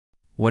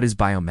What is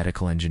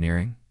biomedical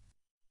engineering?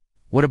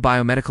 What do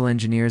biomedical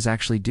engineers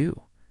actually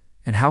do?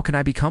 And how can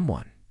I become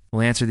one?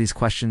 We'll answer these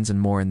questions and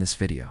more in this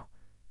video,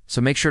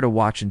 so make sure to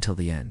watch until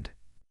the end.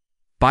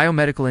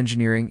 Biomedical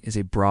engineering is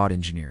a broad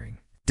engineering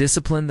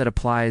discipline that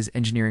applies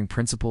engineering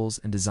principles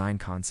and design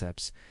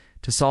concepts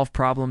to solve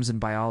problems in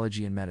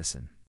biology and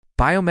medicine.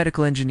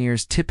 Biomedical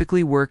engineers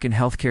typically work in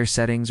healthcare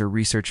settings or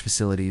research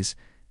facilities,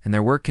 and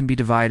their work can be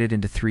divided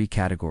into three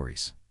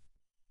categories.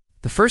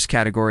 The first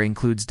category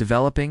includes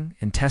developing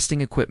and testing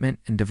equipment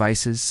and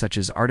devices such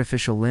as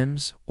artificial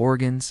limbs,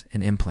 organs,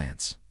 and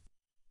implants.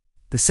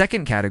 The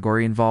second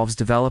category involves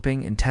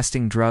developing and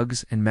testing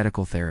drugs and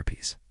medical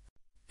therapies.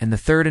 And the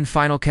third and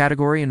final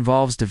category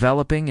involves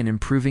developing and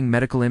improving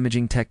medical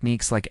imaging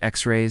techniques like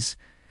X-rays,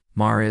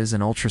 MRIs,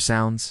 and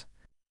ultrasounds.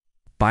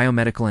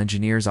 Biomedical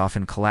engineers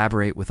often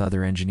collaborate with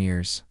other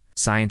engineers,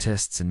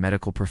 scientists, and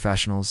medical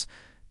professionals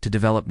to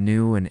develop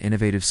new and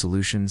innovative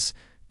solutions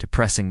to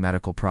pressing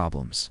medical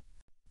problems.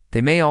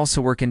 They may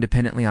also work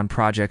independently on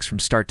projects from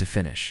start to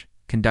finish,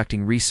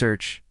 conducting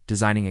research,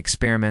 designing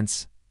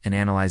experiments, and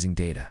analyzing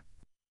data.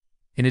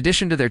 In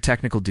addition to their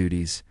technical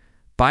duties,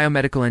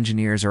 biomedical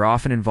engineers are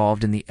often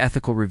involved in the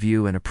ethical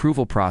review and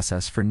approval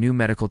process for new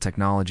medical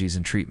technologies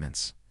and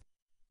treatments.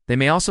 They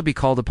may also be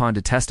called upon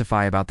to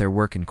testify about their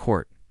work in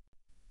court.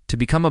 To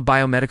become a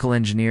biomedical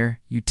engineer,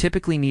 you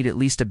typically need at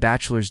least a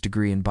bachelor's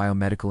degree in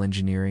biomedical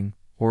engineering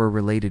or a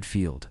related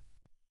field.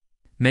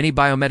 Many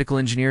biomedical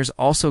engineers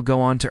also go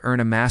on to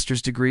earn a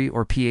master's degree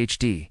or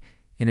PhD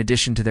in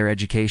addition to their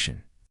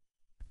education.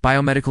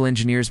 Biomedical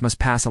engineers must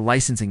pass a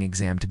licensing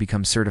exam to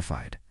become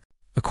certified.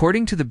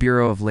 According to the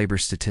Bureau of Labor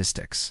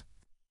Statistics,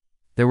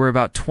 there were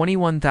about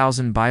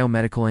 21,000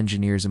 biomedical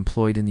engineers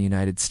employed in the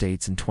United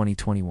States in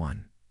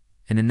 2021,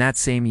 and in that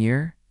same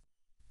year,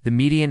 the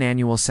median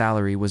annual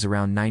salary was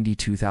around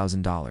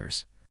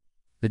 $92,000.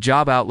 The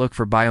job outlook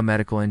for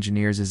biomedical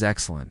engineers is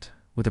excellent,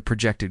 with a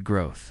projected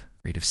growth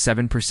rate of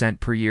 7%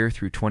 per year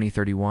through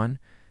 2031.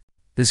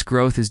 This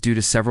growth is due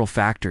to several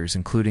factors,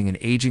 including an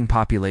aging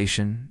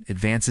population,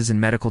 advances in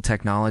medical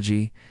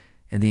technology,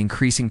 and the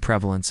increasing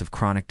prevalence of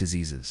chronic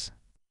diseases.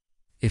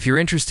 If you're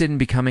interested in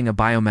becoming a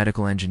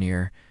biomedical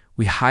engineer,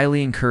 we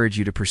highly encourage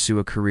you to pursue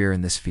a career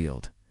in this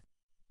field.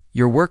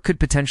 Your work could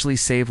potentially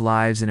save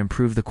lives and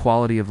improve the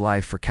quality of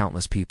life for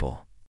countless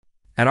people.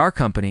 At our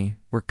company,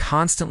 we're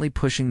constantly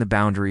pushing the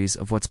boundaries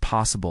of what's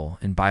possible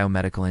in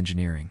biomedical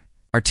engineering.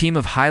 Our team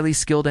of highly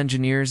skilled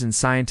engineers and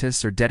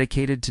scientists are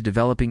dedicated to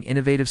developing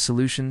innovative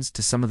solutions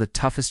to some of the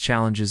toughest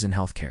challenges in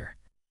healthcare.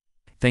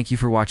 Thank you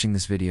for watching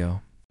this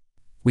video.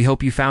 We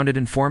hope you found it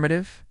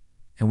informative,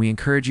 and we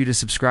encourage you to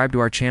subscribe to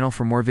our channel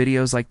for more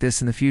videos like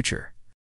this in the future.